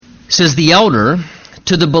Says the elder,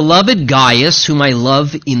 to the beloved Gaius, whom I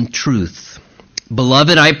love in truth.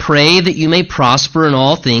 Beloved, I pray that you may prosper in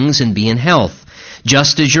all things and be in health,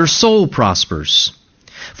 just as your soul prospers.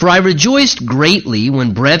 For I rejoiced greatly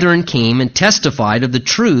when brethren came and testified of the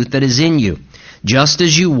truth that is in you, just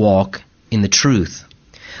as you walk in the truth.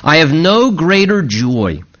 I have no greater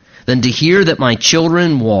joy than to hear that my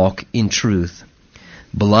children walk in truth.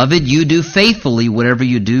 Beloved, you do faithfully whatever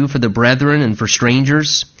you do for the brethren and for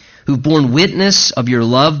strangers, who've borne witness of your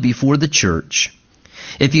love before the church.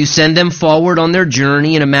 If you send them forward on their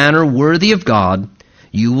journey in a manner worthy of God,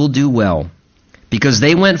 you will do well, because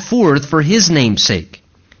they went forth for his name's sake,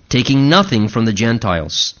 taking nothing from the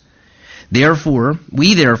Gentiles.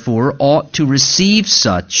 We therefore ought to receive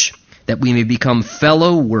such, that we may become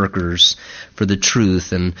fellow workers for the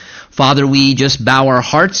truth. And Father, we just bow our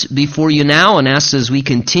hearts before you now and ask as we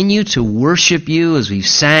continue to worship you, as we've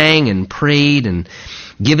sang and prayed and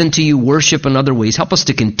given to you worship in other ways, help us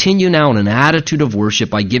to continue now in an attitude of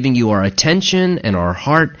worship by giving you our attention and our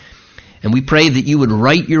heart. And we pray that you would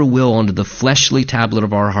write your will onto the fleshly tablet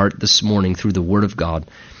of our heart this morning through the Word of God,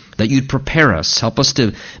 that you'd prepare us, help us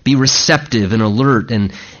to be receptive and alert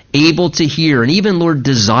and able to hear, and even, Lord,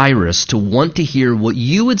 desirous to want to hear what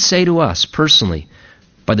you would say to us personally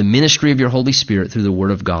by the ministry of your Holy Spirit through the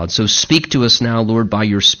Word of God. So speak to us now, Lord, by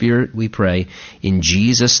your Spirit, we pray, in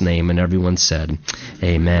Jesus' name. And everyone said,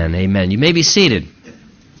 amen, amen. You may be seated.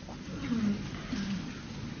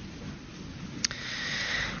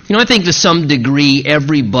 You know, I think to some degree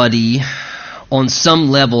everybody on some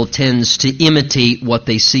level tends to imitate what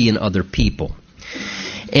they see in other people.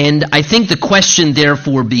 And I think the question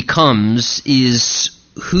therefore becomes is,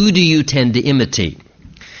 who do you tend to imitate?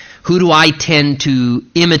 Who do I tend to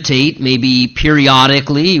imitate, maybe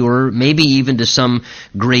periodically or maybe even to some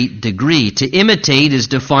great degree? To imitate is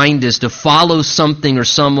defined as to follow something or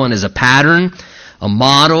someone as a pattern, a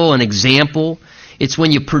model, an example. It's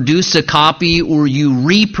when you produce a copy or you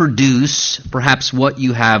reproduce perhaps what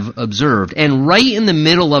you have observed. And right in the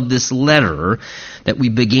middle of this letter that we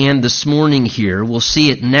began this morning here, we'll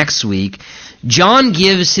see it next week, John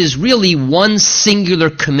gives his really one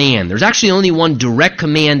singular command. There's actually only one direct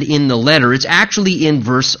command in the letter. It's actually in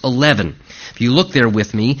verse 11. If you look there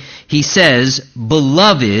with me, he says,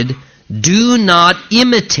 Beloved, do not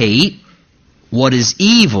imitate what is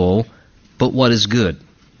evil, but what is good.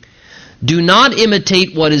 Do not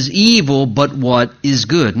imitate what is evil, but what is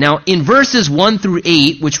good. Now, in verses 1 through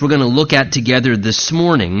 8, which we're going to look at together this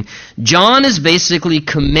morning, John is basically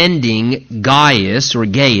commending Gaius,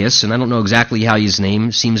 and I don't know exactly how his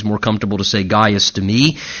name, seems more comfortable to say Gaius to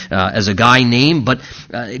me, as a guy name, but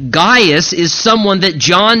Gaius is someone that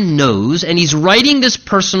John knows, and he's writing this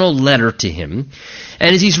personal letter to him.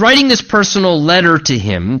 And as he's writing this personal letter to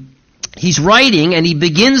him, he's writing, and he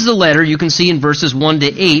begins the letter, you can see in verses 1 to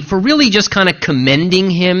 8, for really just kind of commending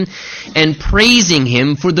him and praising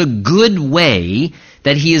him for the good way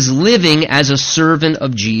that he is living as a servant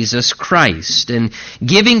of Jesus Christ, and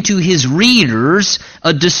giving to his readers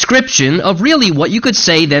a description of really what you could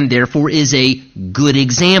say then, therefore, is a good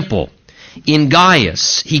example. In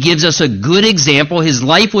Gaius, he gives us a good example. His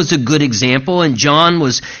life was a good example, and John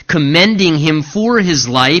was commending him for his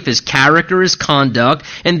life, his character, his conduct,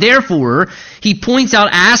 and therefore he points out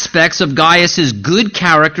aspects of Gaius' good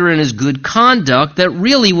character and his good conduct that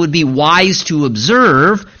really would be wise to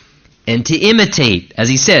observe and to imitate. As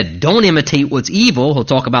he said, don't imitate what's evil. He'll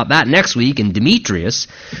talk about that next week in Demetrius.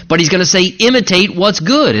 But he's going to say, imitate what's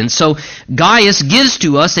good. And so Gaius gives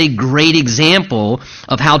to us a great example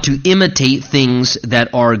of how to imitate things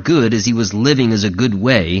that are good, as he was living as a good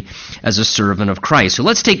way as a servant of Christ. So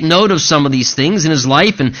let's take note of some of these things in his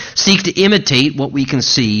life and seek to imitate what we can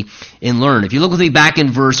see and learn. If you look with me back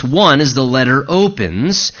in verse 1 as the letter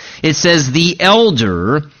opens, it says, The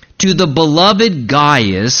elder to the beloved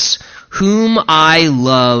Gaius, whom I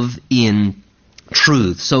love in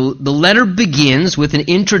truth. So the letter begins with an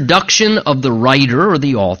introduction of the writer or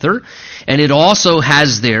the author, and it also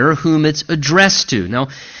has there whom it's addressed to. Now,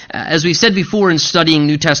 as we said before in studying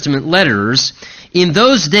New Testament letters, in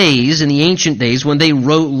those days, in the ancient days, when they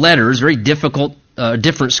wrote letters, very different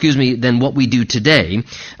than what we do today,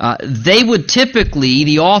 they would typically,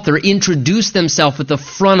 the author, introduce themselves at the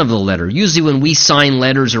front of the letter. Usually when we sign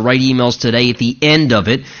letters or write emails today, at the end of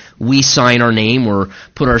it, we sign our name or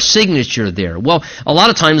put our signature there. Well, a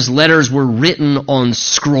lot of times letters were written on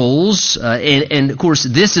scrolls, and of course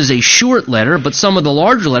this is a short letter, but some of the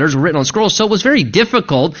larger letters were written on scrolls, so it was very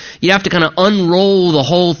difficult. You'd have to kind of unroll the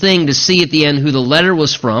whole thing to see at the end who the letter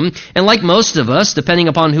was from, and like most of us, depending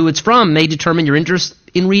upon who it's from, may determine your interest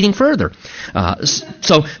in reading further.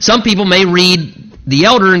 So some people may read the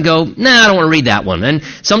elder and go, nah, I don't want to read that one. And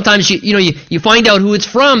sometimes you find out who it's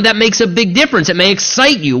from. That makes a big difference. It may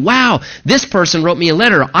excite you. Wow, this person wrote me a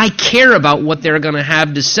letter. I care about what they're going to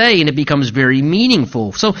have to say, and it becomes very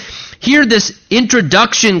meaningful. So here this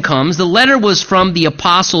introduction comes. The letter was from the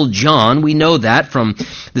Apostle John. We know that from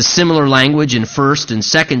the similar language in 1st and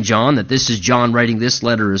 2nd John, that this is John writing this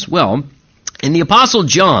letter as well. And the Apostle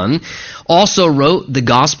John also wrote the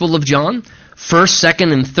Gospel of John, 1st,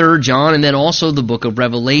 2nd, and 3rd John, and then also the book of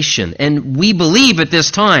Revelation. And we believe at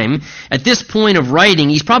this time, at this point of writing,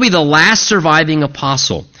 he's probably the last surviving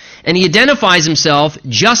apostle. And he identifies himself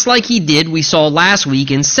just like he did, we saw last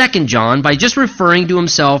week in 2nd John, by just referring to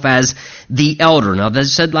himself as the elder. Now, as I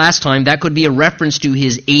said last time, that could be a reference to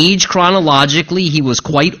his age chronologically. He was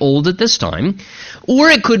quite old at this time. Or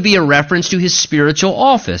it could be a reference to his spiritual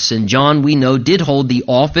office. And John, we know, did hold the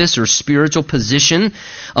office or spiritual position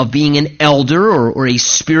of being an elder or a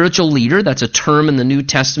spiritual leader. That's a term in the New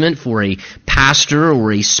Testament for a pastor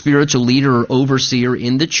or a spiritual leader or overseer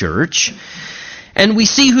in the church. And we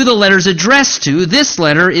see who the letter's addressed to. This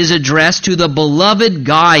letter is addressed to the beloved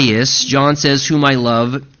Gaius, John says, whom I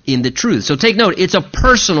love in the truth. So take note, it's a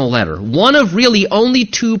personal letter. One of really only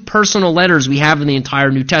 2 personal letters we have in the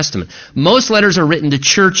entire New Testament. Most letters are written to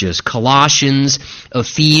churches, Colossians,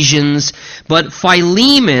 Ephesians, but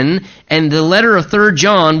Philemon and the letter of 3rd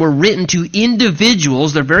John were written to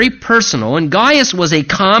individuals. They're very personal, and Gaius was a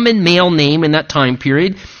common male name in that time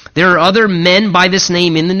period. There are other men by this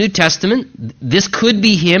name in the New Testament. This could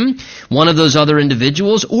be him, one of those other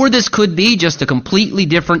individuals, or this could be just a completely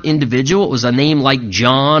different individual. It was a name like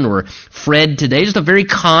John or Fred today, just a very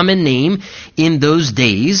common name in those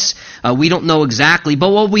days. We don't know exactly, but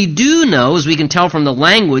what we do know, as we can tell from the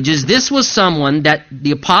language, is this was someone that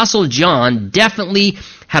the Apostle John definitely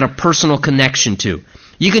had a personal connection to.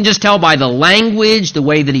 You can just tell by the language, the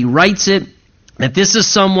way that he writes it, that this is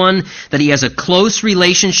someone that he has a close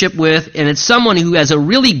relationship with, and it's someone who has a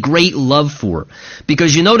really great love for.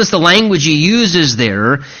 Because you notice the language he uses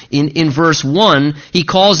there in verse 1, he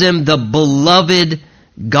calls him the beloved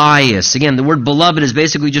Gaius. Again, the word beloved is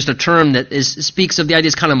basically just a term that speaks of the idea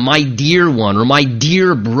as kind of my dear one, or my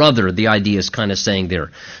dear brother, the idea is kind of saying there.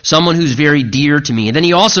 Someone who's very dear to me. And then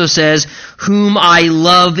he also says, whom I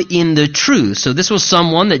love in the truth. So this was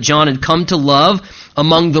someone that John had come to love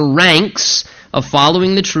among the ranks of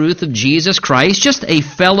following the truth of Jesus Christ, just a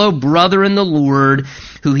fellow brother in the Lord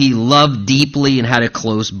who he loved deeply and had a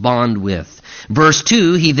close bond with. Verse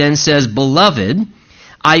 2, he then says, Beloved,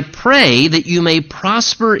 I pray that you may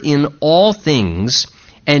prosper in all things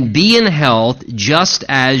and be in health just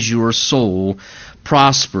as your soul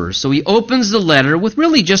prospers. So he opens the letter with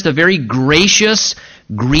really just a very gracious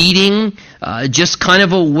greeting, just kind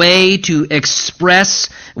of a way to express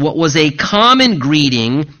what was a common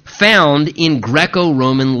greeting found in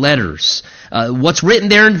Greco-Roman letters. What's written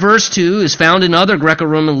there in verse 2 is found in other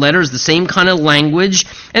Greco-Roman letters, the same kind of language,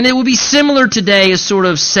 and it would be similar today as sort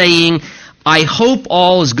of saying, I hope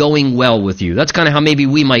all is going well with you. That's kind of how maybe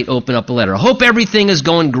we might open up a letter. I hope everything is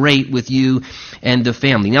going great with you and the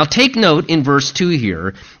family. Now take note in verse 2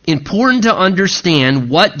 here, important to understand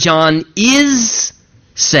what John is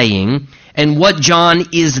saying and what John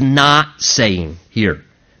is not saying here.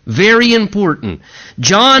 Very important.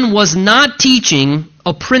 John was not teaching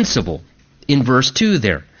a principle in verse 2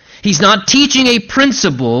 there. He's not teaching a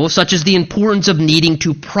principle such as the importance of needing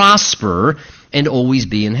to prosper and always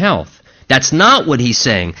be in health. That's not what he's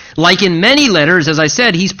saying. Like in many letters, as I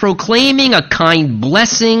said, he's proclaiming a kind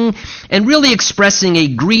blessing and really expressing a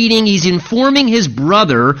greeting. He's informing his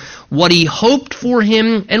brother what he hoped for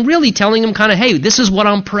him and really telling him kind of, hey, this is what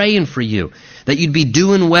I'm praying for you, that you'd be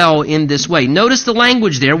doing well in this way. Notice the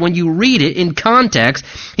language there. When you read it in context,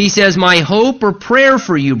 he says, my hope or prayer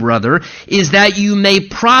for you, brother, is that you may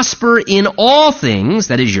prosper in all things,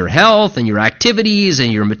 that is your health and your activities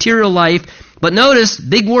and your material life. But notice,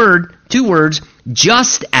 big word, 2 words,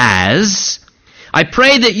 just as. I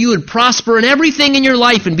pray that you would prosper in everything in your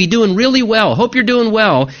life and be doing really well. Hope you're doing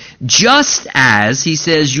well. Just as, he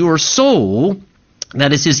says, your soul,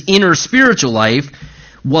 that is his inner spiritual life,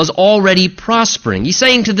 was already prospering. He's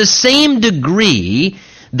saying to the same degree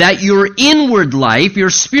that your inward life,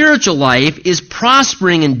 your spiritual life, is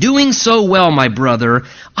prospering and doing so well, my brother,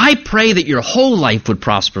 I pray that your whole life would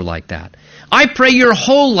prosper like that. I pray your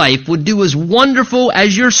whole life would do as wonderful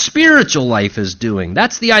as your spiritual life is doing.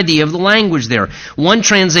 That's the idea of the language there. One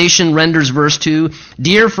translation renders verse 2,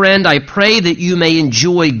 Dear friend, I pray that you may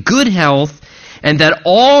enjoy good health and that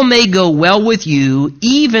all may go well with you,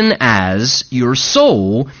 even as your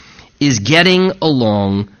soul is getting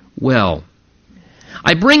along well.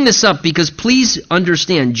 I bring this up because please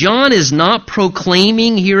understand, John is not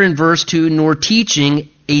proclaiming here in verse 2 nor teaching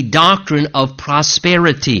a doctrine of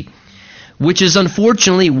prosperity, which is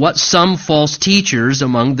unfortunately what some false teachers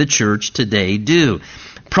among the church today do.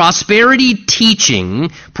 Prosperity teaching,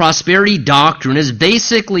 prosperity doctrine is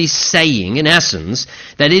basically saying, in essence,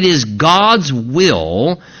 that it is God's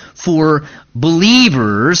will for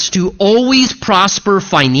believers to always prosper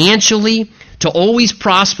financially, to always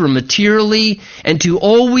prosper materially, and to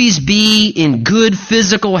always be in good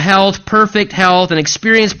physical health, perfect health, and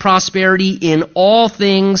experience prosperity in all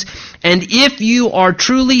things. And if you are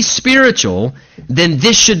truly spiritual, then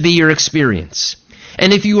this should be your experience.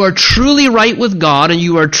 And if you are truly right with God and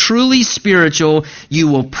you are truly spiritual, you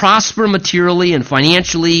will prosper materially and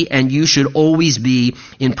financially, and you should always be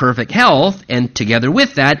in perfect health. And together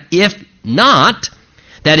with that, if not,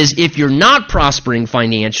 that is, if you're not prospering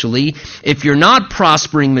financially, if you're not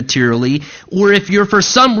prospering materially, or if you're for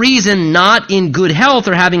some reason not in good health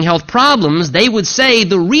or having health problems, they would say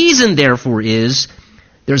the reason, therefore, is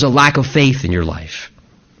there's a lack of faith in your life.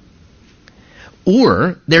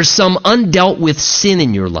 Or there's some undealt with sin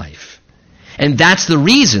in your life. And that's the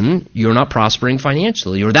reason you're not prospering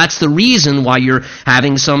financially. Or that's the reason why you're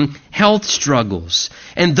having some health struggles.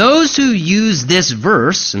 And those who use this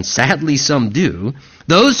verse, and sadly some do,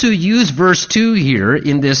 those who use verse 2 here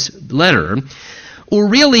in this letter, or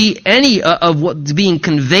really any of what's being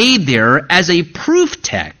conveyed there as a proof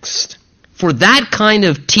text for that kind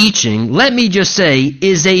of teaching, let me just say,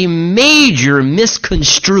 is a major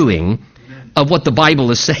misconstruing of what the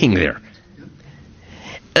Bible is saying there.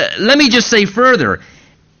 Let me just say further,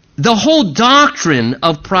 the whole doctrine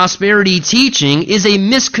of prosperity teaching is a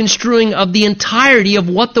misconstruing of the entirety of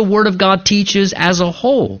what the Word of God teaches as a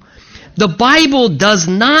whole. The Bible does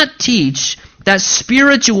not teach that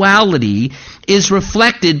spirituality is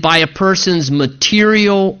reflected by a person's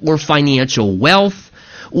material or financial wealth,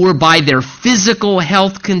 or by their physical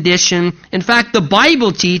health condition. In fact, the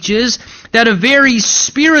Bible teaches that a very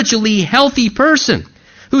spiritually healthy person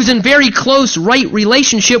who's in very close right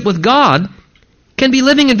relationship with God can be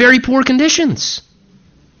living in very poor conditions.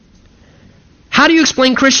 How do you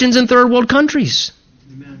explain Christians in third world countries?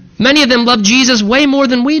 Amen. Many of them love Jesus way more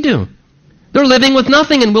than we do. They're living with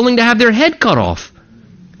nothing and willing to have their head cut off.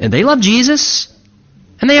 And they love Jesus,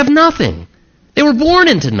 and they have nothing. They were born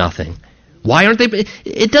into nothing. Why aren't they?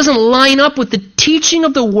 It doesn't line up with the teaching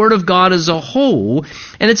of the Word of God as a whole,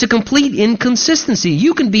 and it's a complete inconsistency.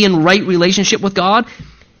 You can be in right relationship with God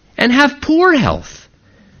and have poor health,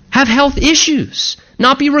 have health issues,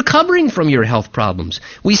 not be recovering from your health problems.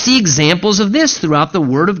 We see examples of this throughout the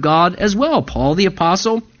Word of God as well. Paul the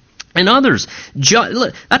Apostle and others.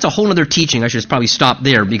 That's a whole other teaching. I should probably stop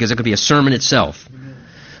there because it could be a sermon itself.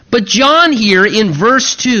 But John here in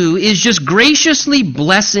verse 2 is just graciously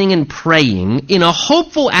blessing and praying in a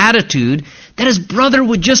hopeful attitude that his brother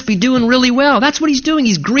would just be doing really well. That's what he's doing.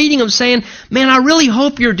 He's greeting him saying, man, I really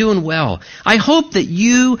hope you're doing well. I hope that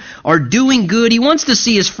you are doing good. He wants to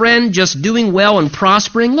see his friend just doing well and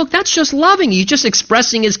prospering. Look, that's just loving. He's just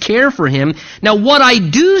expressing his care for him. Now, what I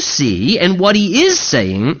do see and what he is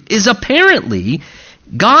saying is apparently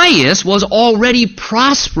Gaius was already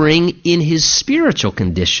prospering in his spiritual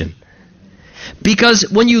condition.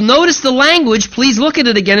 Because when you notice the language, please look at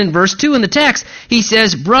it again in verse 2 in the text. He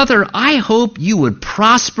says, brother, I hope you would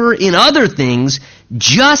prosper in other things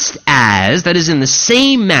just as, that is in the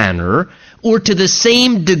same manner, or to the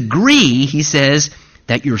same degree, he says,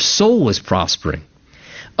 that your soul was prospering.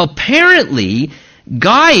 Apparently,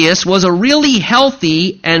 Gaius was a really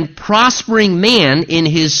healthy and prospering man in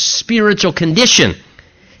his spiritual condition.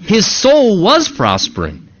 His soul was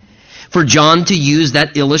prospering. For John to use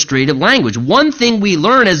that illustrative language. One thing we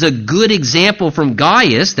learn as a good example from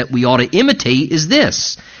Gaius that we ought to imitate is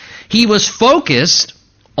this. He was focused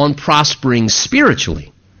on prospering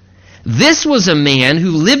spiritually. This was a man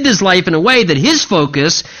who lived his life in a way that his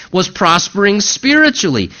focus was prospering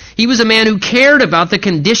spiritually. He was a man who cared about the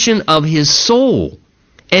condition of his soul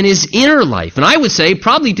and his inner life. And I would say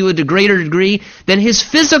probably to a greater degree than his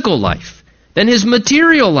physical life, than his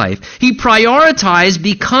material life. He prioritized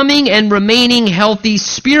becoming and remaining healthy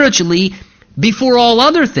spiritually before all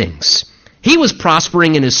other things. He was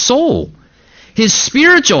prospering in his soul. His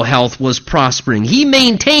spiritual health was prospering. He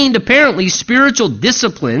maintained apparently spiritual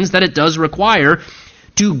disciplines that it does require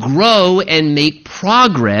to grow and make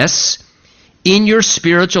progress in your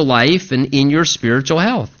spiritual life and in your spiritual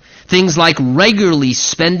health. Things like regularly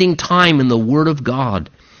spending time in the Word of God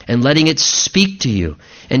and letting it speak to you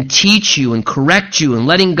and teach you and correct you and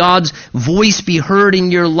letting God's voice be heard in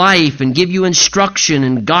your life and give you instruction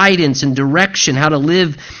and guidance and direction how to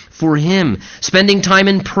live for Him, spending time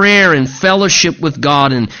in prayer and fellowship with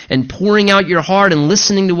God and pouring out your heart and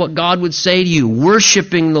listening to what God would say to you,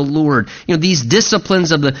 worshiping the Lord. These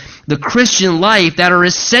disciplines of the Christian life that are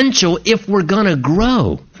essential if we're going to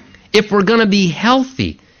grow, if we're going to be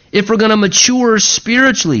healthy, if we're going to mature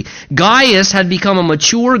spiritually. Gaius had become a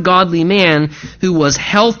mature, godly man who was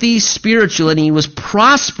healthy spiritually, and he was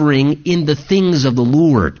prospering in the things of the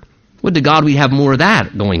Lord. Would to God we'd have more of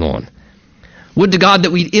that going on. Would to God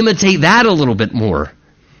that we'd imitate that a little bit more.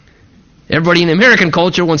 Everybody in American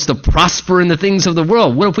culture wants to prosper in the things of the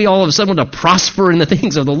world. What if we all of a sudden want to prosper in the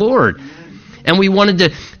things of the Lord? And we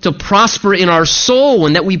wanted to prosper in our soul,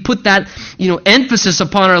 and that we put that emphasis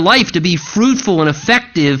upon our life to be fruitful and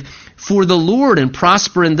effective for the Lord and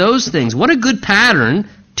prosper in those things. What a good pattern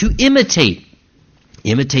to imitate.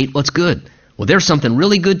 Imitate what's good. Well, there's something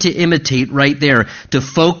really good to imitate right there, to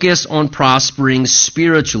focus on prospering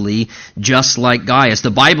spiritually, just like Gaius.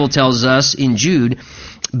 The Bible tells us in Jude,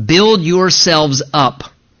 build yourselves up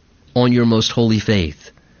on your most holy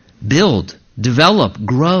faith. Build, develop,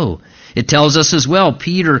 grow. It tells us as well,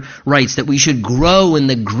 Peter writes, that we should grow in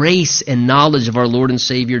the grace and knowledge of our Lord and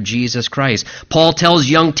Savior Jesus Christ. Paul tells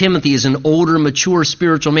young Timothy, as an older, mature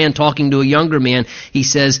spiritual man talking to a younger man, he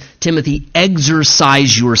says, Timothy,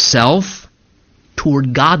 exercise yourself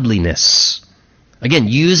toward godliness. Again,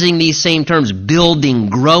 using these same terms, building,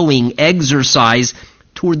 growing, exercise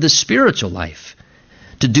toward the spiritual life.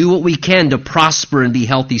 To do what we can to prosper and be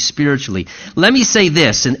healthy spiritually. Let me say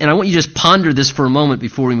this, and I want you to just ponder this for a moment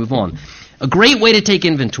before we move on. A great way to take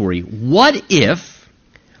inventory. What if,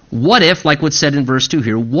 like what's said in verse 2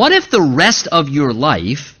 here, what if the rest of your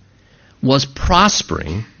life was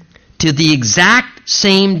prospering to the exact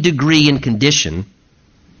same degree and condition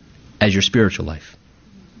as your spiritual life?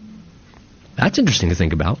 That's interesting to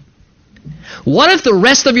think about. What if the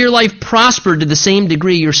rest of your life prospered to the same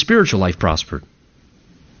degree your spiritual life prospered?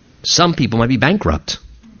 Some people might be bankrupt.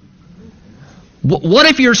 What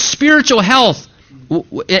if your spiritual health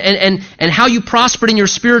and how you prospered in your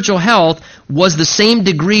spiritual health was the same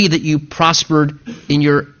degree that you prospered in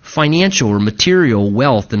your financial or material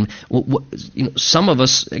wealth? And some of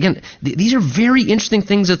us, again, these are very interesting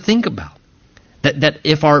things to think about. That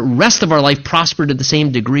if our rest of our life prospered to the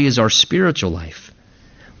same degree as our spiritual life.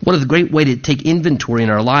 What a great way to take inventory in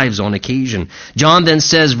our lives on occasion. John then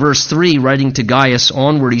says, verse 3, writing to Gaius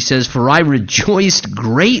onward, he says, for I rejoiced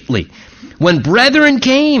greatly when brethren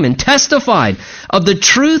came and testified of the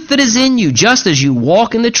truth that is in you, just as you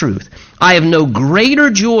walk in the truth. I have no greater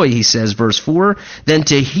joy, he says, verse 4, than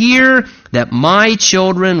to hear that my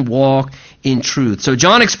children walk in truth. So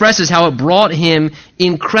John expresses how it brought him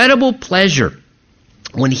incredible pleasure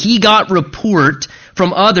when he got report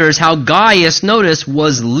from others how Gaius, notice,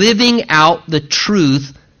 was living out the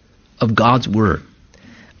truth of God's Word.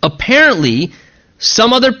 Apparently,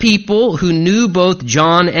 some other people who knew both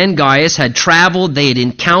John and Gaius had traveled, they had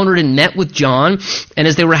encountered and met with John, and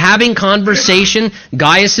as they were having conversation,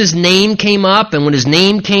 Gaius' name came up, and when his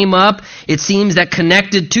name came up, it seems that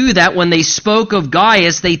connected to that, when they spoke of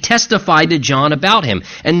Gaius, they testified to John about him.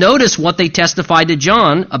 And notice what they testified to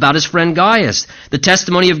John about his friend Gaius. The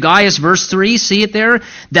testimony of Gaius, verse 3, see it there?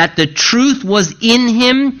 That the truth was in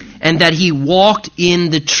him, and that he walked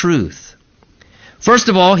in the truth. First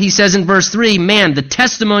of all, he says in verse 3, man, the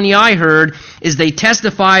testimony I heard is they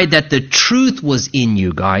testified that the truth was in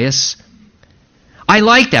you, Gaius. I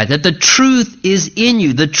like that the truth is in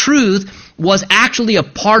you. The truth was actually a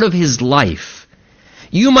part of his life.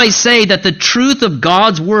 You might say that the truth of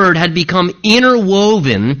God's Word had become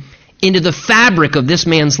interwoven into the fabric of this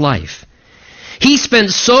man's life. He spent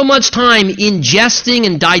so much time ingesting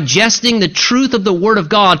and digesting the truth of the Word of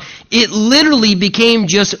God, it literally became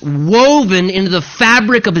just woven into the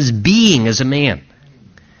fabric of his being as a man.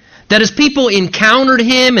 That as people encountered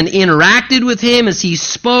him and interacted with him, as he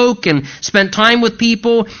spoke and spent time with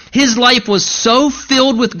people, his life was so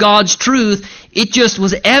filled with God's truth, it just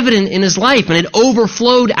was evident in his life, and it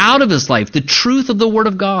overflowed out of his life, the truth of the Word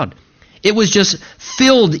of God. It was just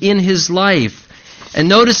filled in his life. And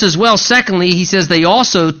notice as well, secondly, he says they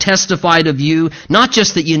also testified of you, not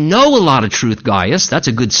just that you know a lot of truth, Gaius, that's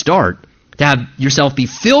a good start, to have yourself be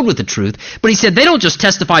filled with the truth, but he said they don't just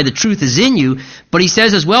testify the truth is in you, but he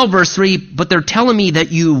says as well, verse 3, but they're telling me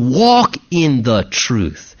that you walk in the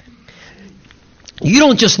truth. You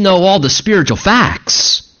don't just know all the spiritual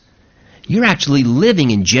facts. You're actually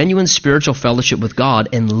living in genuine spiritual fellowship with God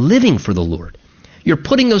and living for the Lord. You're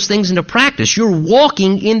putting those things into practice. You're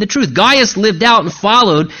walking in the truth. Gaius lived out and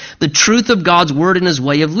followed the truth of God's Word in his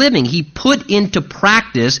way of living. He put into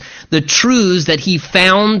practice the truths that he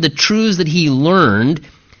found, the truths that he learned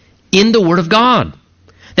in the Word of God.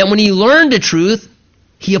 That when he learned the truth,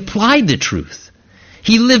 he applied the truth.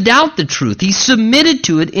 He lived out the truth. He submitted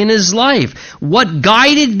to it in his life. What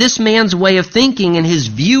guided this man's way of thinking and his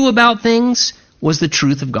view about things was the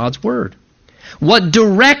truth of God's Word. What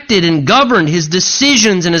directed and governed his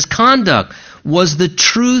decisions and his conduct was the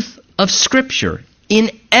truth of Scripture in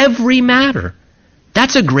every matter.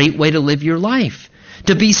 That's a great way to live your life.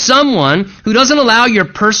 To be someone who doesn't allow your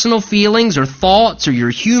personal feelings or thoughts or your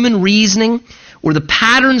human reasoning or the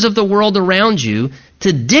patterns of the world around you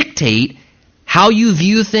to dictate how you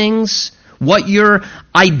view things, what your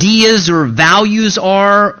ideas or values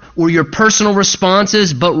are, or your personal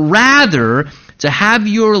responses, but rather to have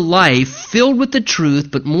your life filled with the truth,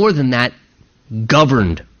 but more than that,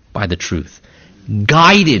 governed by the truth,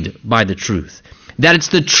 guided by the truth. That it's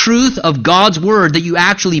the truth of God's Word that you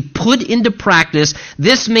actually put into practice.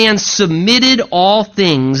 This man submitted all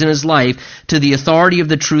things in his life to the authority of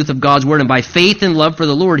the truth of God's Word, and by faith and love for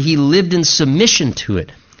the Lord, he lived in submission to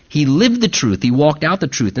it. He lived the truth. He walked out the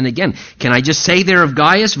truth. And again, can I just say there of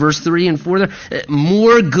Gaius, verse 3 and 4 there,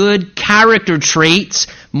 more good character traits,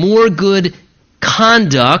 more good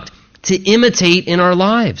conduct to imitate in our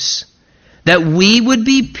lives. That we would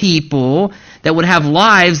be people that would have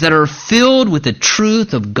lives that are filled with the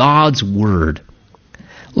truth of God's Word.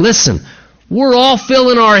 Listen, we're all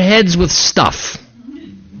filling our heads with stuff.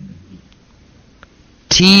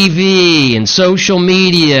 TV and social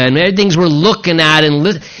media and everything we're looking at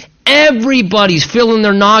and everybody's filling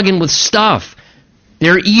their noggin with stuff.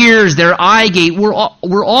 Their ears, their eye gate. We're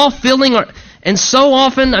all filling our... And so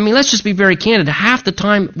often, I mean, let's just be very candid. Half the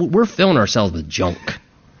time, we're filling ourselves with junk.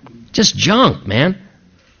 Just junk, man.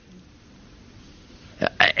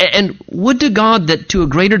 And would to God that to a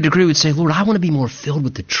greater degree would say, Lord, I want to be more filled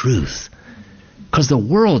with the truth. Because the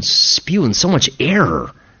world's spewing so much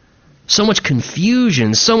error, so much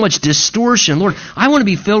confusion, so much distortion. Lord, I want to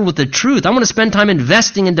be filled with the truth. I want to spend time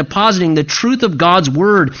investing and depositing the truth of God's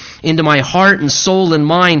Word into my heart and soul and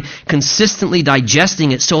mind, consistently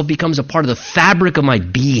digesting it so it becomes a part of the fabric of my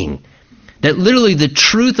being. That literally the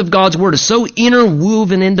truth of God's Word is so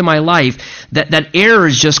interwoven into my life that error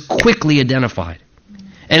is just quickly identified.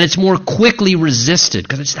 And it's more quickly resisted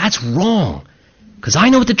because that's wrong. Because I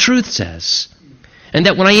know what the truth says. And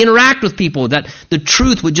that when I interact with people, that the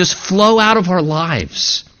truth would just flow out of our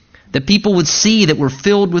lives. That people would see that we're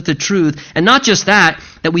filled with the truth. And not just that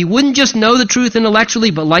we wouldn't just know the truth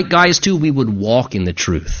intellectually, but like Gaius too, we would walk in the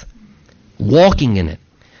truth. Walking in it.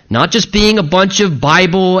 Not just being a bunch of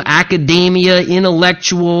Bible, academia,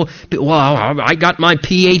 intellectual, well, I got my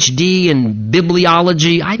PhD in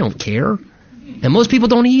bibliology. I don't care. And most people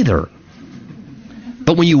don't either.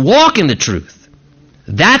 But when you walk in the truth,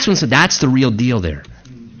 that's the real deal there.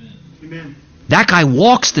 Amen. That guy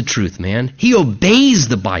walks the truth, man. He obeys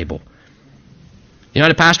the Bible. You know, I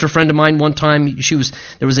had a pastor friend of mine one time,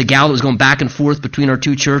 there was a gal that was going back and forth between our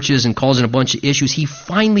two churches and causing a bunch of issues. He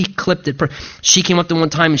finally clipped it. She came up to one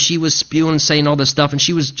time and she was spewing and saying all this stuff, and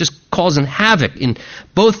she was just causing havoc in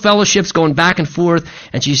both fellowships, going back and forth.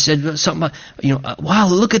 And she said something about, wow,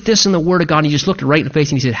 look at this in the Word of God. And he just looked her right in the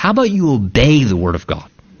face and he said, how about you obey the Word of God?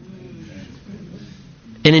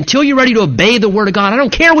 And until you're ready to obey the Word of God, I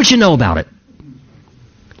don't care what you know about it.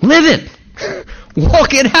 Live it.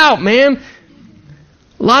 Walk it out, man.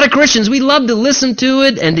 A lot of Christians, we love to listen to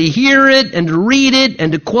it and to hear it and to read it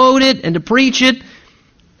and to quote it and to preach it.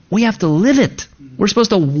 We have to live it. We're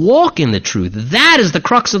supposed to walk in the truth. That is the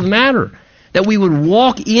crux of the matter. That we would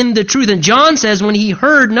walk in the truth. And John says when he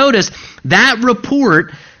heard, notice, that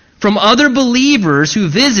report from other believers who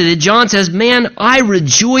visited, John says, man, I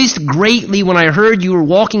rejoiced greatly when I heard you were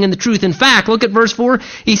walking in the truth. In fact, look at verse 4.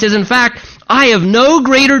 He says, in fact, I have no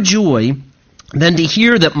greater joy than to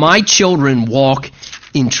hear that my children walk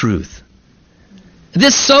in truth.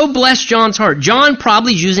 This so blessed John's heart. John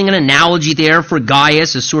probably is using an analogy there for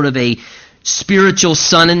Gaius as sort of a spiritual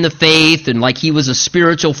son in the faith, and like he was a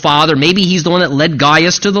spiritual father. Maybe he's the one that led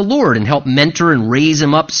Gaius to the Lord and helped mentor and raise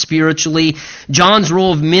him up spiritually. John's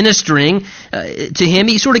role of ministering to him,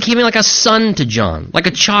 he sort of came in like a son to John, like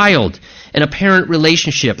a child in a parent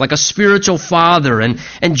relationship, like a spiritual father. And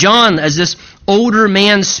John, as this older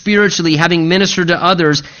man spiritually, having ministered to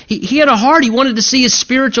others, he had a heart. He wanted to see his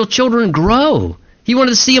spiritual children grow. He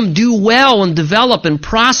wanted to see them do well and develop and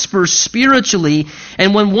prosper spiritually.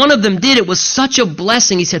 And when one of them did, it was such a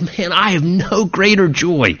blessing. He said, man, I have no greater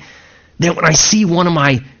joy than when I see one of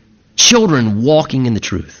my children walking in the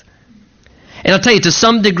truth. And I'll tell you, to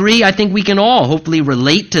some degree, I think we can all hopefully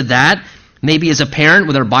relate to that. Maybe as a parent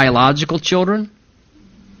with our biological children.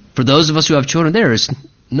 For those of us who have children, there is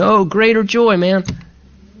no greater joy, man.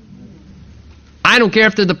 I don't care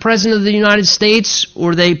if they're the President of the United States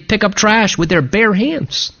or they pick up trash with their bare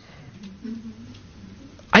hands.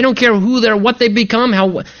 I don't care who they're, what they become,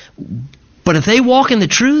 but if they walk in the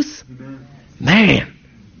truth, man,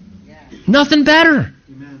 nothing better.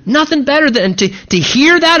 Nothing better than to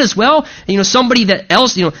hear that as well. Somebody that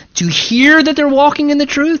else, to hear that they're walking in the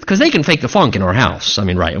truth, because they can fake the funk in our house. I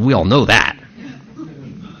mean, right, we all know that.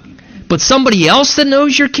 But somebody else that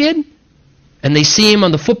knows your kid, and they see him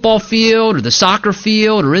on the football field or the soccer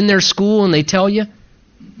field or in their school, and they tell you.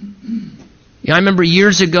 I remember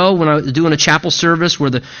years ago when I was doing a chapel service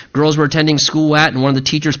where the girls were attending school at, and one of the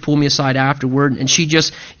teachers pulled me aside afterward, and she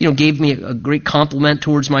just, gave me a great compliment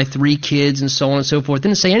towards my 3 kids and so on and so forth.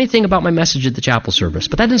 Didn't say anything about my message at the chapel service,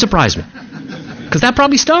 but that didn't surprise me, because that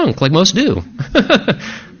probably stunk, like most do.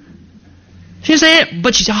 She said,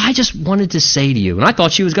 I just wanted to say to you, and I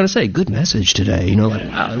thought she was going to say, good message today, like,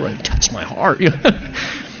 wow, it really touched my heart.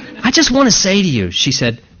 I just want to say to you, she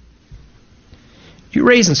said, you're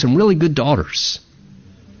raising some really good daughters.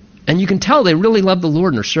 And you can tell they really love the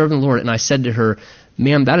Lord and are serving the Lord. And I said to her,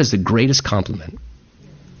 ma'am, that is the greatest compliment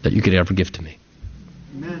that you could ever give to me.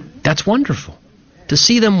 Amen. That's wonderful. To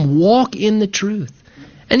see them walk in the truth.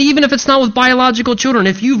 And even if it's not with biological children,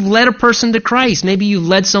 if you've led a person to Christ, maybe you've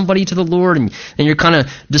led somebody to the Lord and you're kind of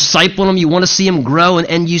discipling them, you want to see them grow,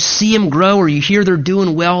 and you see them grow or you hear they're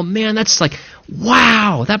doing well, man, that's like,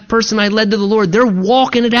 wow, that person I led to the Lord, they're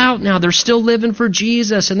walking it out now. They're still living for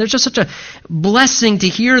Jesus. And there's just such a blessing to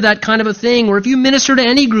hear that kind of a thing. Or if you minister to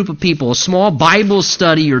any group of people, a small Bible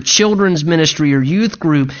study or children's ministry or youth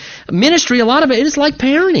group, ministry, a lot of it is like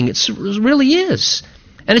parenting. It really is.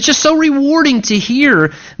 And it's just so rewarding to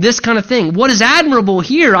hear this kind of thing. What is admirable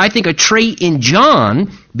here, I think a trait in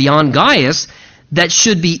John, beyond Gaius, that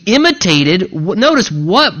should be imitated. Notice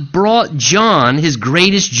what brought John his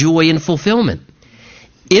greatest joy and fulfillment.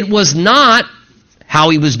 It was not how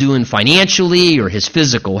he was doing financially or his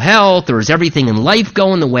physical health or is everything in life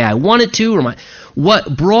going the way I want it to.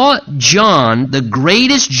 What brought John the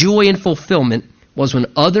greatest joy and fulfillment was when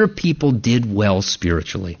other people did well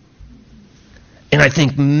spiritually. And I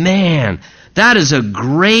think, man, that is a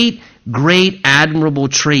great, admirable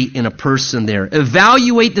trait in a person there.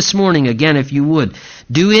 Evaluate this morning, again, if you would.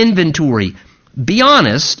 Do inventory. Be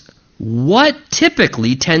honest. What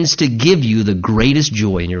typically tends to give you the greatest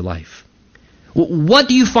joy in your life? What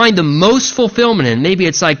do you find the most fulfillment in? Maybe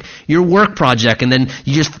it's like your work project, and then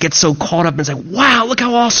you just get so caught up and say, wow, look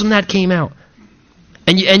how awesome that came out.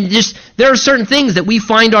 And just there are certain things that we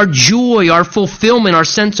find our joy, our fulfillment, our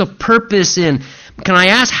sense of purpose in. Can I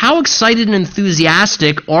ask, how excited and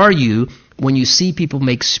enthusiastic are you when you see people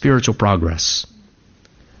make spiritual progress?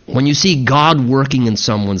 When you see God working in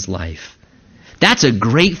someone's life? That's a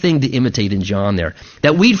great thing to imitate in John there.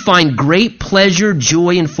 That we'd find great pleasure,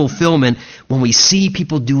 joy, and fulfillment when we see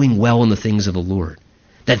people doing well in the things of the Lord.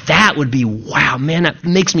 That would be, wow, man, that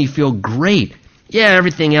makes me feel great. Yeah,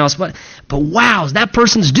 everything else, but wow, that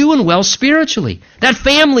person's doing well spiritually. That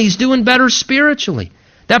family's doing better spiritually.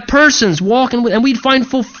 That person's walking with, and we'd find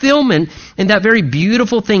fulfillment in that very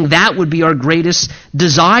beautiful thing. That would be our greatest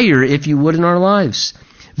desire, if you would, in our lives.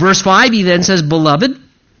 Verse 5, he then says, Beloved,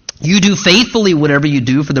 you do faithfully whatever you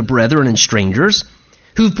do for the brethren and strangers,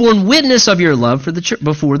 who've borne witness of your love for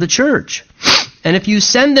before the church. And if you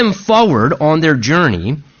send them forward on their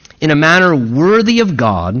journey in a manner worthy of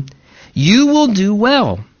God, you will do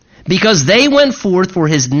well, because they went forth for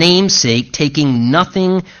his name's sake, taking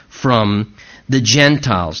nothing from the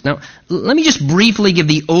Gentiles. Now, let me just briefly give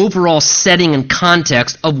the overall setting and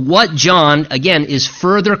context of what John, again, is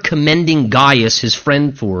further commending Gaius, his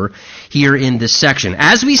friend, for here in this section.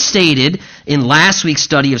 As we stated in last week's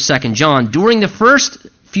study of 2 John, during the first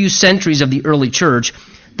few centuries of the early church,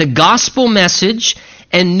 the gospel message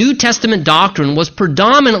and New Testament doctrine was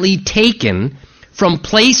predominantly taken from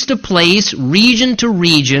place to place, region to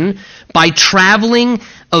region, by traveling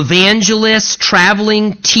evangelists,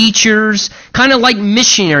 traveling teachers, kind of like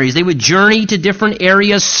missionaries. They would journey to different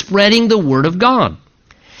areas spreading the word of God.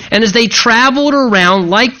 And as they traveled around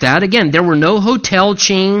like that, again, there were no hotel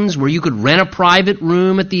chains where you could rent a private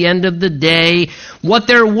room at the end of the day. What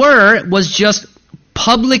there were was just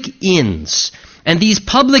public inns. And these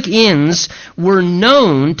public inns were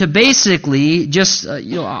known to basically just,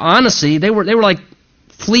 honestly, they were like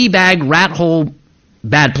flea bag, rat hole,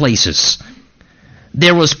 bad places.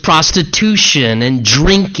 There was prostitution and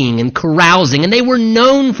drinking and carousing, and they were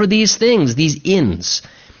known for these things, these inns.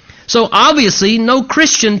 So obviously, no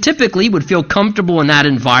Christian typically would feel comfortable in that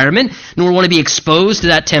environment, nor want to be exposed to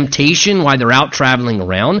that temptation while they're out traveling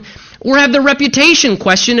around. or have their reputation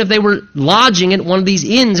questioned if they were lodging at one of these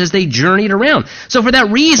inns as they journeyed around. So for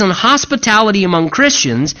that reason, hospitality among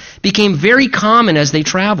Christians became very common as they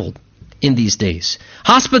traveled in these days.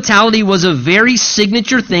 Hospitality was a very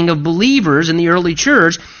signature thing of believers in the early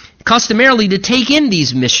church, customarily to take in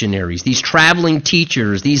these missionaries, these traveling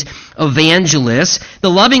teachers, these evangelists. The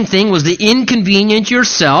loving thing was to inconvenience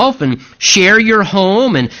yourself and share your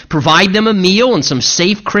home and provide them a meal and some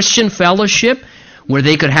safe Christian fellowship where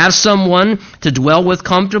they could have someone to dwell with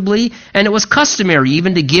comfortably. And it was customary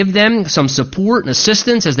even to give them some support and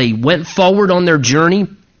assistance as they went forward on their journey,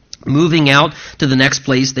 moving out to the next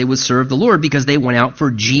place they would serve the Lord, because they went out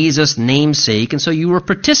for Jesus' name's sake. And so you were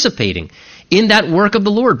participating in that work of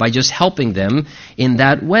the Lord by just helping them in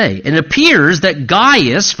that way. And it appears that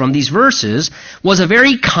Gaius, from these verses, was a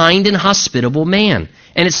very kind and hospitable man.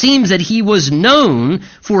 And it seems that he was known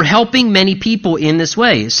for helping many people in this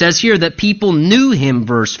way. It says here that people knew him,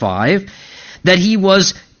 verse 5, that he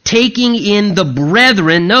was taking in the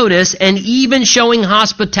brethren, notice, and even showing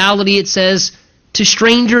hospitality, it says, to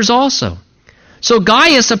strangers also. So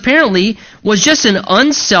Gaius apparently was just an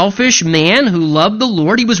unselfish man who loved the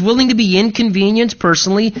Lord. He was willing to be inconvenienced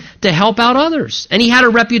personally to help out others. And he had a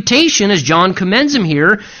reputation, as John commends him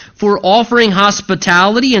here, for offering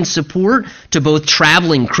hospitality and support to both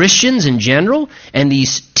traveling Christians in general and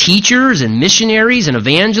these teachers and missionaries and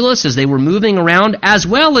evangelists as they were moving around, as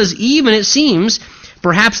well as even, it seems,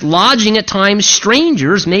 perhaps lodging at times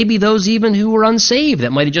strangers, maybe those even who were unsaved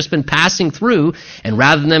that might have just been passing through, and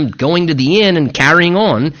rather than them going to the inn and carrying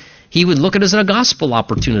on, he would look at it as a gospel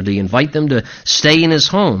opportunity, invite them to stay in his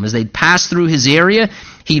home. As they'd pass through his area,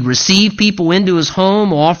 he'd receive people into his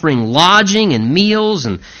home, offering lodging and meals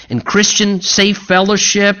and Christian safe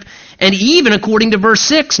fellowship. And even according to verse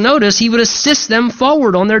 6, notice, he would assist them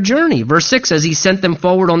forward on their journey. Verse 6 says he sent them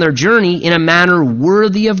forward on their journey in a manner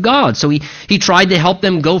worthy of God. So he tried to help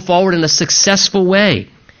them go forward in a successful way.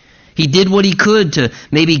 He did what he could to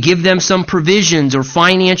maybe give them some provisions or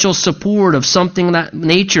financial support of something of that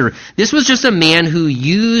nature. This was just a man who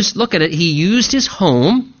used, look at it, he used his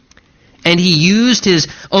home and he used his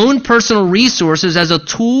own personal resources as a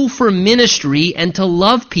tool for ministry and to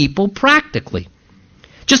love people practically.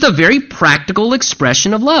 Just a very practical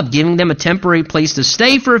expression of love, giving them a temporary place to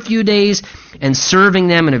stay for a few days and serving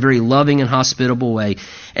them in a very loving and hospitable way.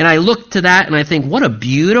 And I look to that and I think, what a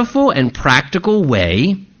beautiful and practical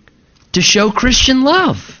way to show Christian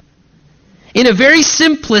love. In a very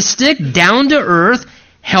simplistic, down-to-earth,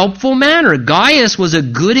 helpful manner. Gaius was a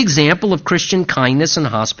good example of Christian kindness and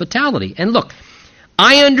hospitality. And look,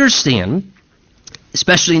 I understand,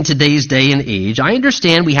 especially in today's day and age, I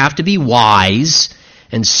understand we have to be wise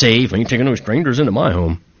and safe. I ain't taking no strangers into my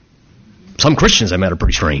home. Some Christians I met are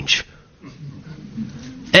pretty strange.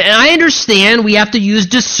 And I understand we have to use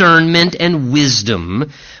discernment and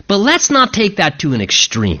wisdom, but let's not take that to an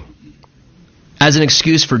extreme as an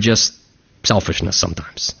excuse for just selfishness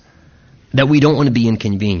sometimes, that we don't want to be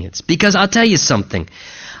inconvenienced. Because I'll tell you something,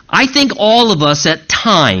 I think all of us at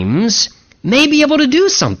times may be able to do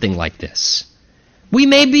something like this. We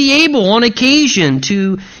may be able on occasion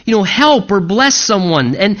to, help or bless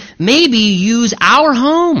someone and maybe use our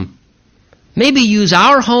home. Maybe use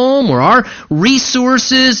our home or our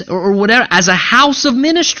resources or whatever as a house of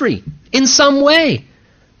ministry in some way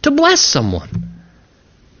to bless someone.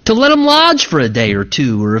 To let them lodge for a day or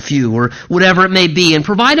two or a few or whatever it may be and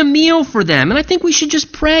provide a meal for them. And I think we should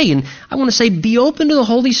just pray. And I want to say, be open to the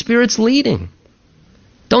Holy Spirit's leading.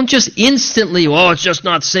 Don't just instantly, it's just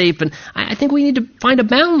not safe. And I think we need to find a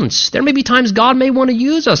balance. There may be times God may want to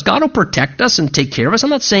use us. God will protect us and take care of us. I'm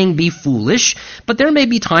not saying be foolish, but there may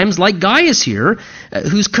be times like Gaius here,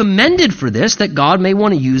 who's commended for this, that God may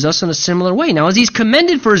want to use us in a similar way. Now, as he's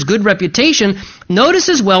commended for his good reputation, notice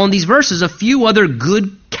as well in these verses a few other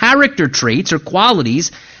good character traits or qualities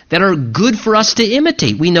that are good for us to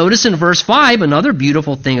imitate. We notice in verse 5 another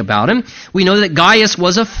beautiful thing about him. We know that Gaius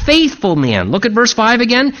was a faithful man. Look at verse 5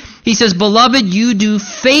 again. He says, "Beloved, you do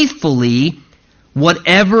faithfully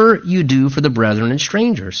whatever you do for the brethren and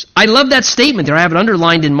strangers." I love that statement there. I have it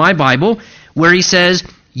underlined in my Bible where he says,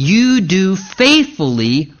 "You do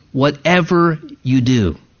faithfully whatever you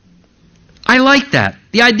do." I like that.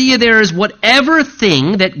 The idea there is whatever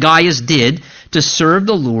thing that Gaius did to serve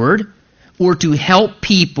the Lord or to help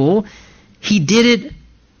people, he did it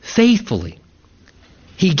faithfully.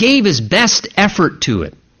 He gave his best effort to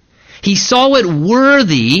it. He saw it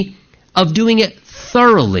worthy of doing it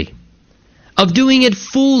thoroughly, of doing it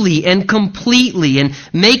fully and completely, and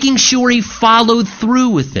making sure he followed through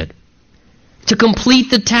with it to complete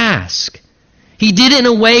the task. He did it in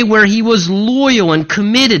a way where he was loyal and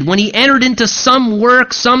committed. When he entered into some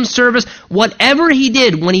work, some service, whatever he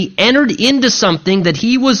did, when he entered into something that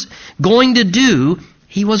he was going to do,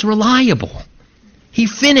 he was reliable. He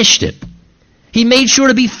finished it. He made sure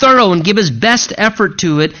to be thorough and give his best effort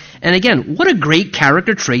to it. And again, what a great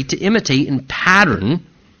character trait to imitate and pattern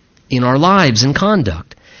in our lives and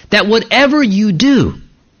conduct. That whatever you do,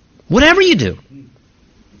 do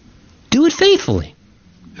it faithfully.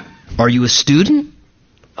 Are you a student?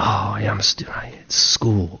 Oh, yeah, I'm a student. It's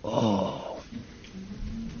school. Oh.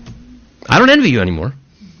 I don't envy you anymore.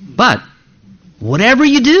 But whatever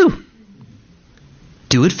you do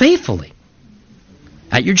it faithfully.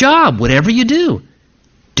 At your job, whatever you do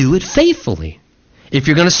it faithfully. If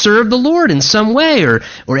you're going to serve the Lord in some way or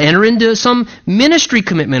enter into some ministry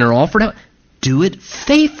commitment or offer to, do it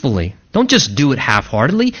faithfully. Don't just do it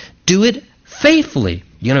half-heartedly. Do it faithfully.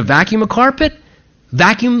 You're going to vacuum a carpet?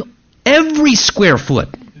 Vacuum every square foot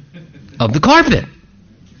of the carpet.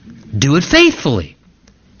 Do it faithfully.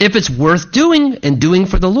 If it's worth doing and doing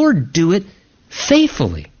for the Lord, do it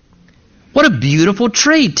faithfully. What a beautiful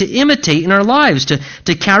trait to imitate in our lives, to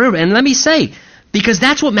carry over. And let me say, because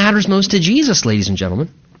that's what matters most to Jesus, ladies and gentlemen.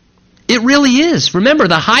 It really is. Remember,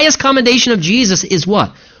 the highest commendation of Jesus is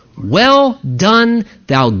what? Well done,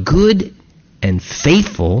 thou good and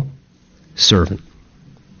faithful servant.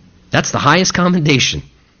 That's the highest commendation.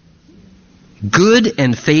 Good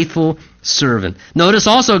and faithful servant. Notice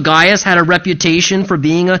also Gaius had a reputation for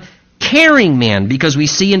being a caring man, because we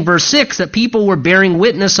see in verse 6 that people were bearing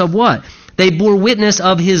witness of what? They bore witness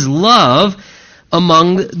of his love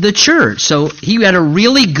among the church. So he had a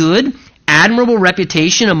really good, admirable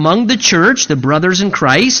reputation among the church, the brothers in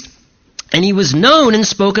Christ, and he was known and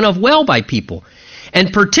spoken of well by people.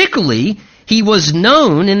 And particularly, he was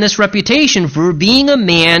known in this reputation for being a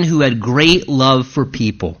man who had great love for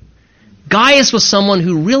people. Gaius was someone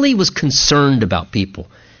who really was concerned about people.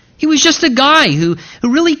 He was just a guy who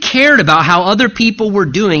really cared about how other people were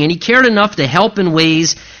doing, and he cared enough to help in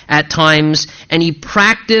ways at times, and he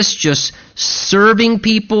practiced just serving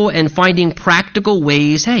people and finding practical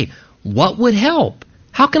ways. Hey, what would help?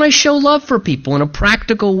 How can I show love for people in a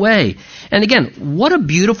practical way? And again, what a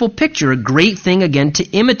beautiful picture, a great thing, again, to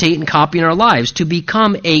imitate and copy in our lives, to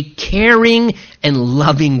become a caring and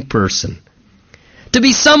loving person. To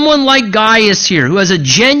be someone like Gaius here, who has a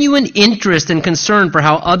genuine interest and concern for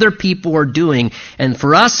how other people are doing, and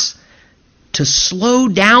for us to slow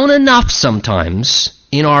down enough sometimes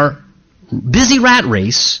in our busy rat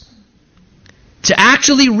race to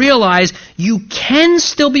actually realize you can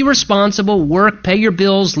still be responsible, work, pay your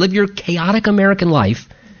bills, live your chaotic American life,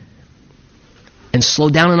 and slow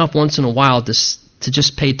down enough once in a while to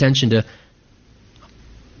just pay attention to,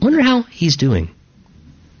 wonder how he's doing.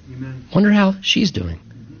 Amen. Wonder how she's doing.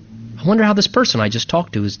 I wonder how this person I just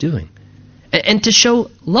talked to is doing. And to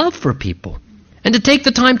show love for people. And to take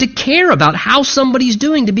the time to care about how somebody's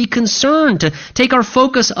doing, to be concerned, to take our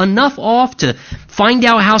focus enough off to find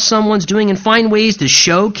out how someone's doing and find ways to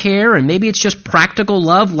show care. And maybe it's just practical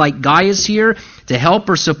love like Gaius here to help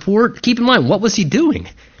or support. Keep in mind, what was he doing?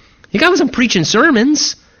 The guy wasn't preaching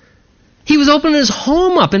sermons. He was opening his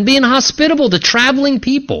home up and being hospitable to traveling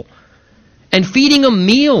people and feeding them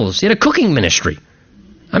meals. He had a cooking ministry.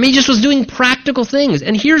 I mean, he just was doing practical things.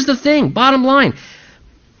 And here's the thing, bottom line.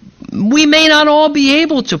 We may not all be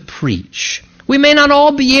able to preach. We may not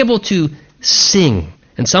all be able to sing.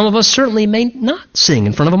 And some of us certainly may not sing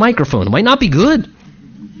in front of a microphone. It might not be good.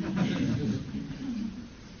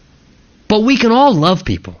 But we can all love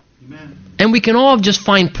people. Amen. And we can all just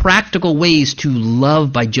find practical ways to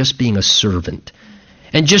love by just being a servant.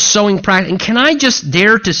 And just showing practice. And can I just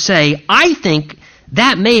dare to say, I think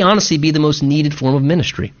that may honestly be the most needed form of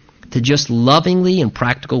ministry. To just lovingly, in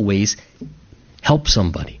practical ways, help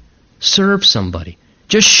somebody. Serve somebody.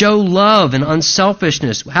 Just show love and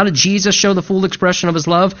unselfishness. How did Jesus show the full expression of his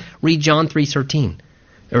love? Read John 3:13.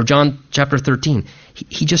 Or John chapter 13.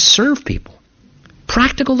 He just served people.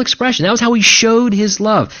 Practical expression. That was how he showed his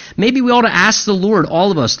love. Maybe we ought to ask the Lord,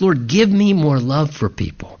 all of us, Lord, give me more love for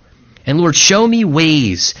people. And Lord, show me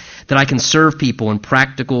ways that I can serve people in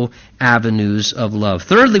practical avenues of love.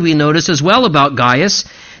 Thirdly, we notice as well about Gaius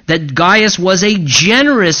that Gaius was a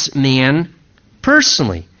generous man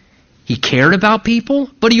personally. He cared about people,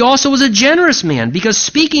 but he also was a generous man, because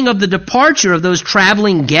speaking of the departure of those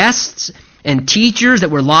traveling guests and teachers that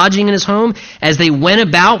were lodging in his home as they went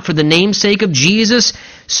about for the namesake of Jesus,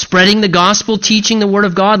 spreading the gospel, teaching the word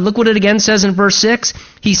of God. Look what it again says in verse 6.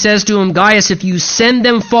 He says to him, Gaius, if you send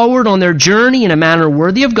them forward on their journey in a manner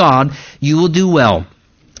worthy of God, you will do well,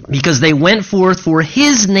 because they went forth for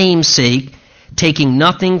his name's sake, taking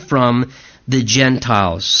nothing from the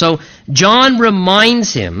Gentiles. So John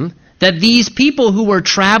reminds him that these people who were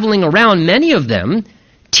traveling around, many of them,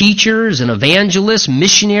 teachers and evangelists,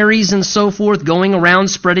 missionaries and so forth, going around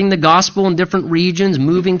spreading the gospel in different regions,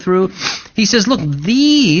 moving through. He says, look,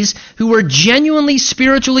 these who were genuinely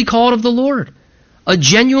spiritually called of the Lord, a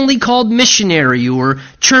genuinely called missionary or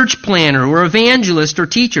church planner or evangelist or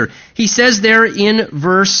teacher. He says there in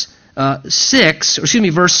verse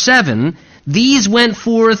 7, these went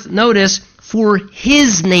forth, notice, for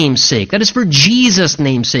his name's sake. That is for Jesus'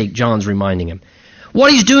 name's sake, John's reminding him.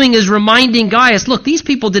 What he's doing is reminding Gaius, look, these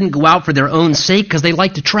people didn't go out for their own sake because they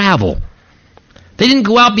like to travel. They didn't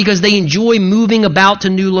go out because they enjoy moving about to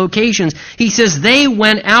new locations. He says they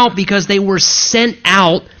went out because they were sent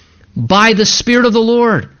out by the Spirit of the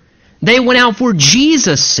Lord. They went out for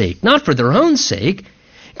Jesus' sake, not for their own sake.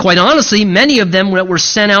 Quite honestly, many of them that were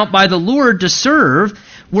sent out by the Lord to serve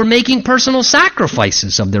were making personal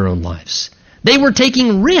sacrifices of their own lives. They were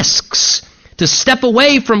taking risks to step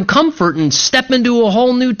away from comfort and step into a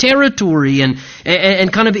whole new territory and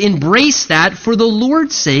kind of embrace that for the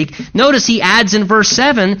Lord's sake. Notice he adds in verse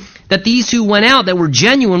 7 that these who went out that were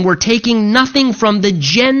genuine were taking nothing from the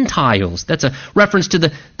Gentiles. That's a reference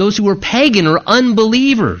to those who were pagan or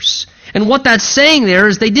unbelievers. And what that's saying there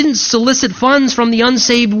is they didn't solicit funds from the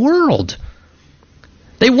unsaved world.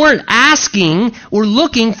 They weren't asking or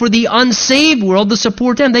looking for the unsaved world to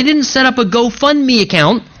support them. They didn't set up a GoFundMe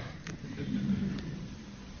account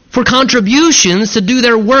for contributions to do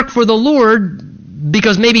their work for the Lord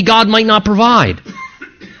because maybe God might not provide.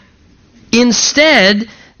 Instead,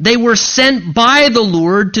 they were sent by the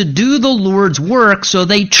Lord to do the Lord's work, so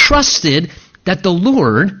they trusted that the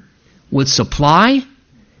Lord would supply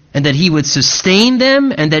and that he would sustain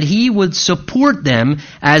them and that he would support them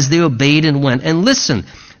as they obeyed and went. And listen,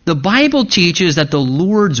 the Bible teaches that the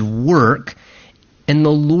Lord's work and the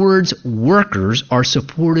Lord's workers are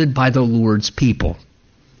supported by the Lord's people,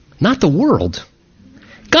 not the world.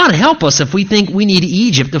 God help us if we think we need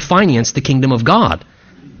Egypt to finance the kingdom of God.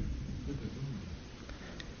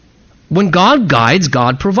 When God guides,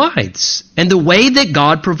 God provides. And the way that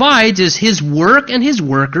God provides is his work and his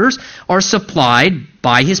workers are supplied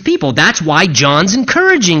by his people. That's why John's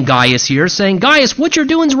encouraging Gaius here, saying, Gaius, what you're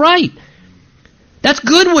doing is right. That's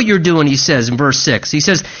good what you're doing, he says in verse 6. He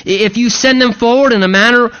says, if you send them forward in a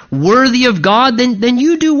manner worthy of God, then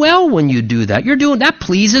you do well when you do that. That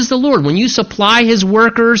pleases the Lord. When you supply his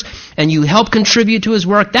workers and you help contribute to his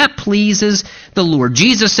work, that pleases the Lord.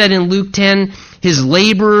 Jesus said in Luke 10, his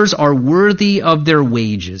laborers are worthy of their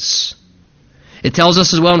wages. It tells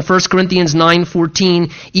us as well in 1 Corinthians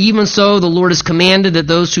 9:14, even so the Lord has commanded that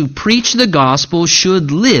those who preach the gospel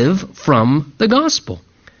should live from the gospel.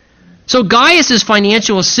 So Gaius'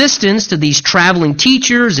 financial assistance to these traveling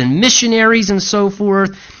teachers and missionaries and so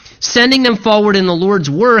forth, sending them forward in the Lord's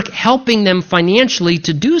work, helping them financially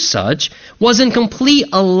to do such, was in complete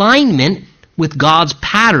alignment with God's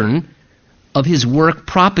pattern of his work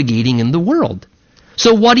propagating in the world.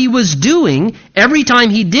 So what he was doing, every time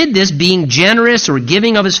he did this, being generous or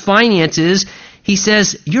giving of his finances, he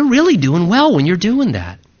says, you're really doing well when you're doing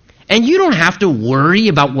that. And you don't have to worry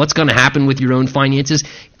about what's going to happen with your own finances,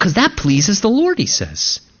 because that pleases the Lord, he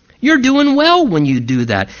says. You're doing well when you do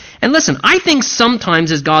that. And listen, I think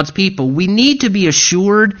sometimes as God's people, we need to be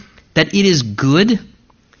assured that it is good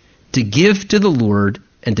to give to the Lord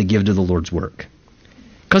and to give to the Lord's work.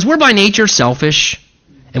 Because we're by nature selfish,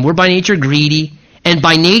 and we're by nature greedy, and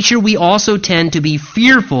by nature we also tend to be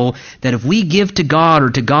fearful that if we give to God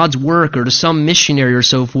or to God's work or to some missionary or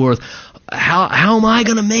so forth, how am I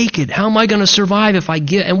going to make it? How am I going to survive if I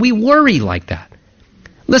give? And we worry like that.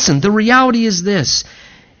 Listen, the reality is this.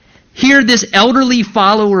 Here, this elderly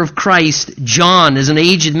follower of Christ, John, is an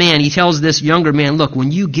aged man. He tells this younger man, look,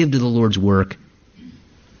 when you give to the Lord's work,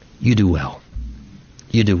 you do well.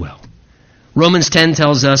 You do well. Romans 10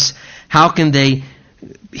 tells us, how can they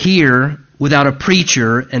hear without a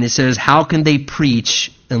preacher? And it says, how can they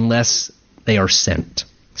preach unless they are sent?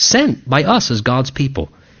 Sent by us as God's people.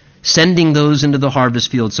 Sending those into the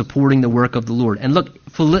harvest field, supporting the work of the Lord. And look,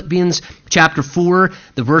 Philippians chapter 4,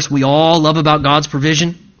 the verse we all love about God's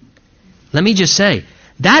provision. Let me just say,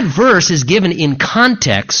 that verse is given in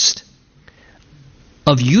context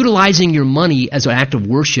of utilizing your money as an act of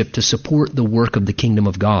worship to support the work of the kingdom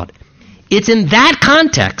of God. It's in that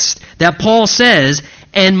context that Paul says,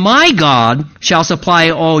 and my God shall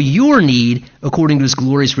supply all your need according to his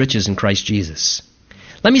glorious riches in Christ Jesus.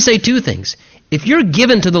 Let me say two things. If you're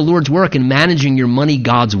given to the Lord's work and managing your money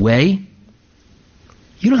God's way,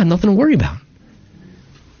 you don't have nothing to worry about.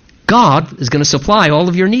 God is going to supply all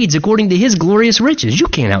of your needs according to His glorious riches. You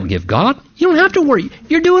can't outgive God. You don't have to worry.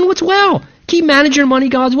 You're doing what's well. Keep managing your money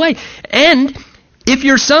God's way. And if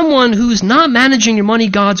you're someone who's not managing your money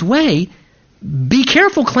God's way, be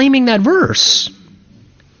careful claiming that verse,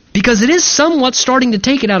 because it is somewhat starting to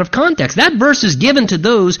take it out of context. That verse is given to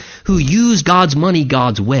those who use God's money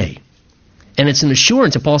God's way. And it's an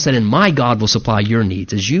assurance that Paul said, and my God will supply your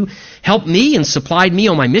needs. As you helped me and supplied me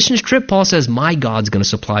on my missions trip, Paul says, my God's going to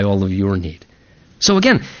supply all of your need. So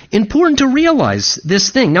again, important to realize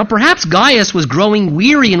this thing. Now perhaps Gaius was growing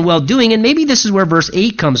weary in well-doing, and maybe this is where verse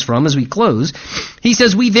 8 comes from as we close. He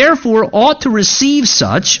says, we therefore ought to receive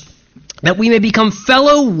such that we may become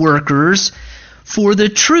fellow workers for the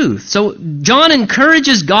truth. So John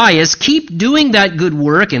encourages Gaius, keep doing that good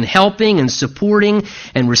work and helping and supporting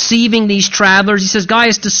and receiving these travelers. He says,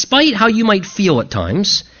 Gaius, despite how you might feel at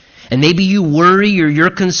times, and maybe you worry or you're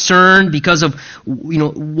concerned because of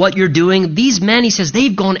what you're doing, these men, he says,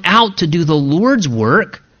 they've gone out to do the Lord's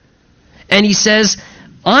work. And he says,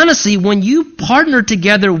 honestly, when you partner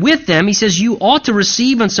together with them, he says, you ought to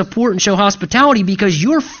receive and support and show hospitality because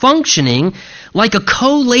you're functioning like a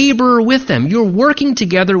co-laborer with them. You're working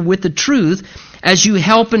together with the truth as you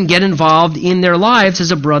help and get involved in their lives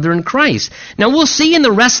as a brother in Christ. Now we'll see in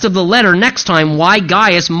the rest of the letter next time why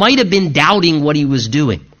Gaius might have been doubting what he was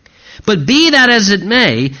doing. But be that as it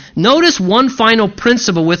may, notice one final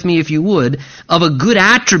principle with me, if you would, of a good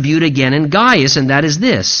attribute again in Gaius, and that is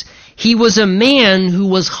this. He was a man who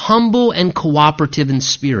was humble and cooperative in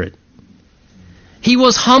spirit. He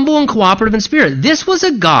was humble and cooperative in spirit. This was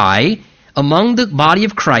a guy among the body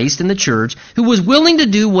of Christ in the church who was willing to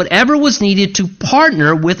do whatever was needed to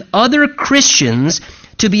partner with other Christians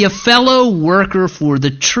to be a fellow worker for the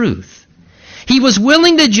truth. He was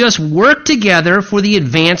willing to just work together for the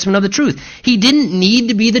advancement of the truth. He didn't need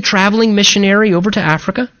to be the traveling missionary over to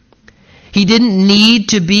Africa. He didn't need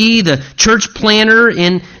to be the church planter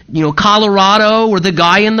in Colorado or the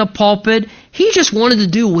guy in the pulpit. He just wanted to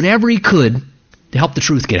do whatever he could to help the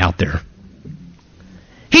truth get out there.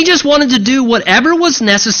 He just wanted to do whatever was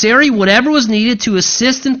necessary, whatever was needed to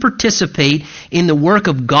assist and participate in the work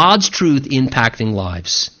of God's truth impacting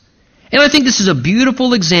lives. And I think this is a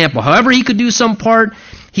beautiful example. However he could do some part,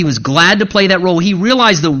 he was glad to play that role. He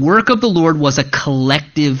realized the work of the Lord was a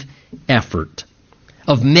collective effort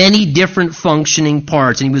of many different functioning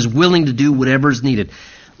parts, and he was willing to do whatever is needed.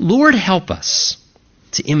 Lord, help us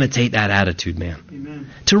to imitate that attitude, man. Amen.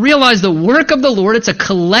 To realize the work of the Lord, it's a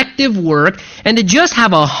collective work, and to just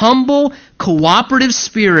have a humble, cooperative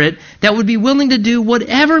spirit that would be willing to do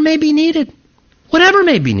whatever may be needed. Whatever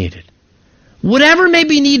may be needed. Whatever may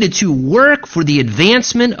be needed to work for the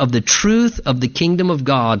advancement of the truth of the kingdom of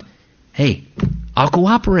God. Hey, I'll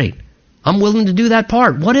cooperate. I'm willing to do that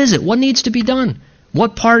part. What is it? What needs to be done?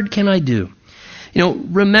 What part can I do?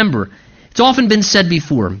 Remember, it's often been said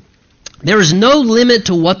before, there is no limit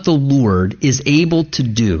to what the Lord is able to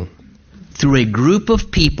do through a group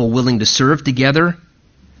of people willing to serve together,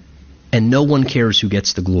 and no one cares who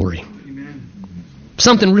gets the glory. Amen.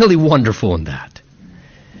 Something really wonderful in that.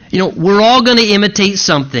 We're all going to imitate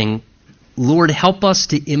something. Lord, help us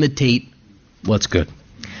to imitate what's good.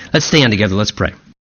 Let's stand together. Let's pray.